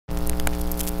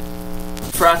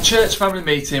For our church family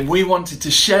meeting, we wanted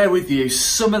to share with you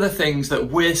some of the things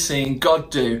that we're seeing God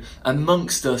do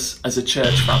amongst us as a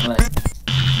church family.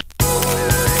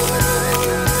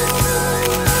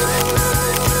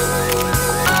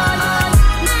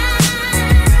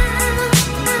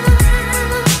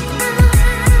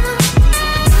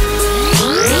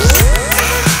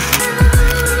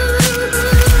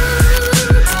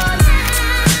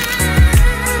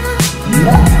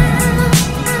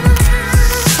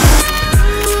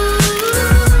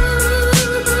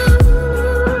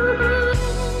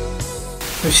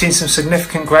 We've seen some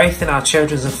significant growth in our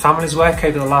children's and families work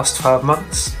over the last 12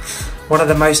 months. One of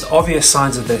the most obvious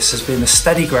signs of this has been the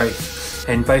steady growth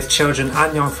in both children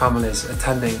and young families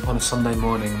attending on a Sunday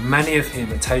morning, many of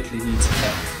whom are totally new to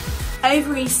faith.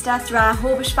 Over Easter, through our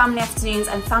Hawbush Family Afternoons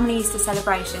and Family Easter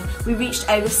celebration, we reached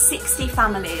over 60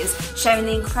 families, sharing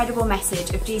the incredible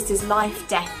message of Jesus' life,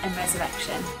 death and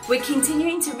resurrection. We're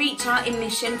continuing to reach out in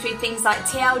mission through things like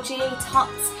TLG,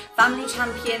 TOTS, Family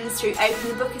Champions, through Open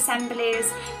the Book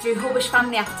assemblies, through Hawbush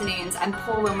Family Afternoons and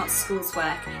Paul Wilmot's schools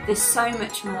work. There's so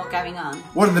much more going on.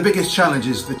 One of the biggest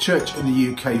challenges the church in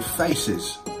the UK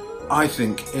faces, I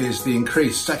think, is the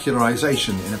increased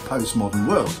secularisation in a postmodern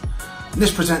world. And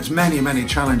this presents many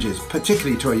challenges,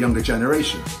 particularly to a younger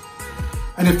generation.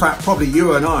 And in fact, probably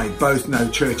you and I both know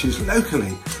churches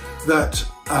locally that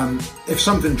if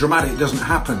something dramatic doesn't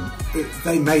happen,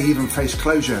 they may even face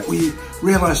closure. We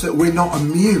realise that we're not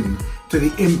immune to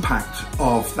the impact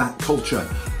of that culture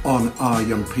on our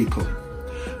young people.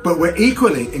 But we're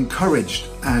equally encouraged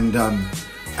and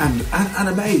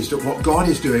amazed at what God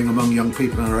is doing among young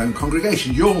people in our own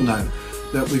congregation. You'll know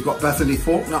that we've got Bethany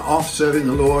Faulkner off serving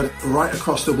the Lord right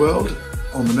across the world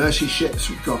on the Mercy ships.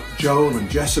 We've got Joel and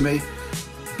Jessamy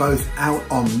both out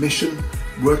on mission,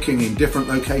 working in different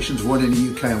locations, one in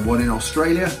the UK and one in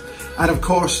Australia. And of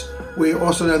course, we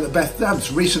also know that Beth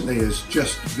Dabbs recently has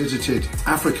just visited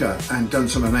Africa and done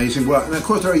some amazing work. And of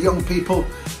course, there are young people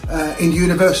in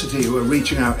university who are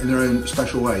reaching out in their own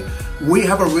special way. We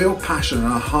have a real passion in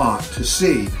our heart to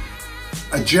see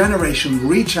a generation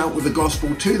reach out with the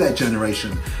gospel to their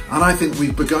generation, and I think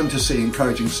we've begun to see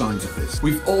encouraging signs of this.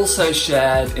 We've also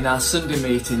shared in our Sunday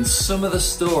meetings some of the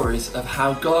stories of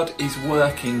how God is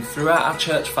working throughout our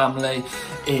church family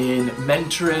in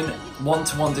mentoring,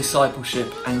 one-to-one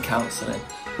discipleship and counselling.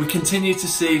 We continue to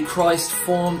see Christ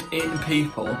formed in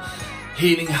people,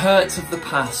 healing hurts of the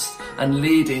past and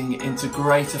leading into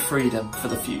greater freedom for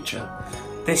the future.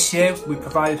 This year, we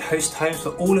provided host homes for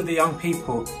all of the young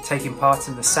people taking part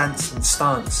in the Sense and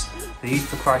Stance, the Youth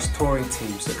for Christ touring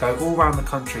teams that go all around the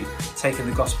country taking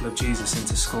the gospel of Jesus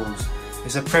into schools.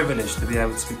 It's a privilege to be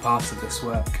able to be part of this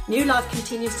work. New Life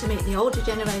continues to meet the older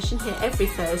generation here every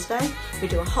Thursday. We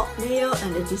do a hot meal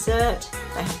and a dessert.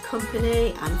 They have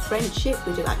company and friendship.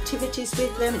 We do activities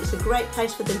with them, and it's a great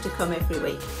place for them to come every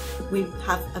week. We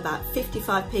have about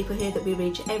 55 people here that we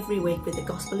reach every week with the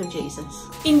gospel of Jesus.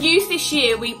 In youth this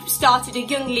year, we started a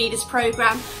Young Leaders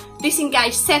programme. This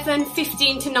engaged 7,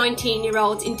 15 to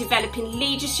 19-year-olds in developing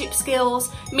leadership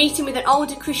skills, meeting with an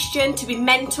older Christian to be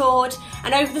mentored,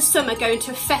 and over the summer going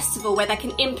to a festival where they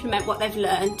can implement what they've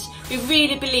learned. We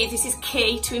really believe this is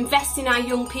key to invest in our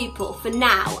young people for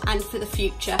now and for the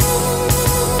future.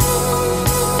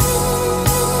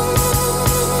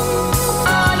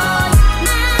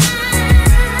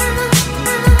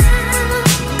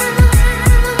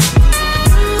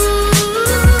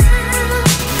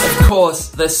 Of course,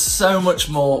 there's so much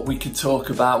more we could talk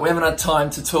about. We haven't had time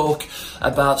to talk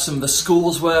about some of the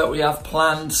schools work we have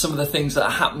planned, some of the things that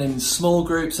are happening in small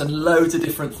groups and loads of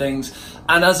different things.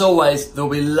 And as always, there'll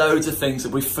be loads of things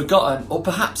that we've forgotten or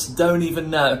perhaps don't even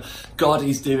know God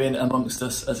is doing amongst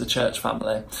us as a church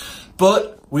family.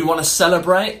 But we want to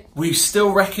celebrate. We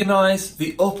still recognise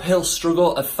the uphill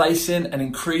struggle of facing an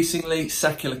increasingly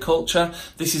secular culture.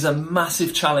 This is a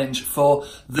massive challenge for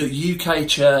the UK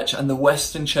church and the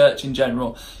Western church in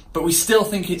general. But we still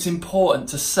think it's important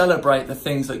to celebrate the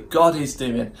things that God is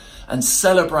doing and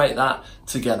celebrate that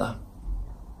together.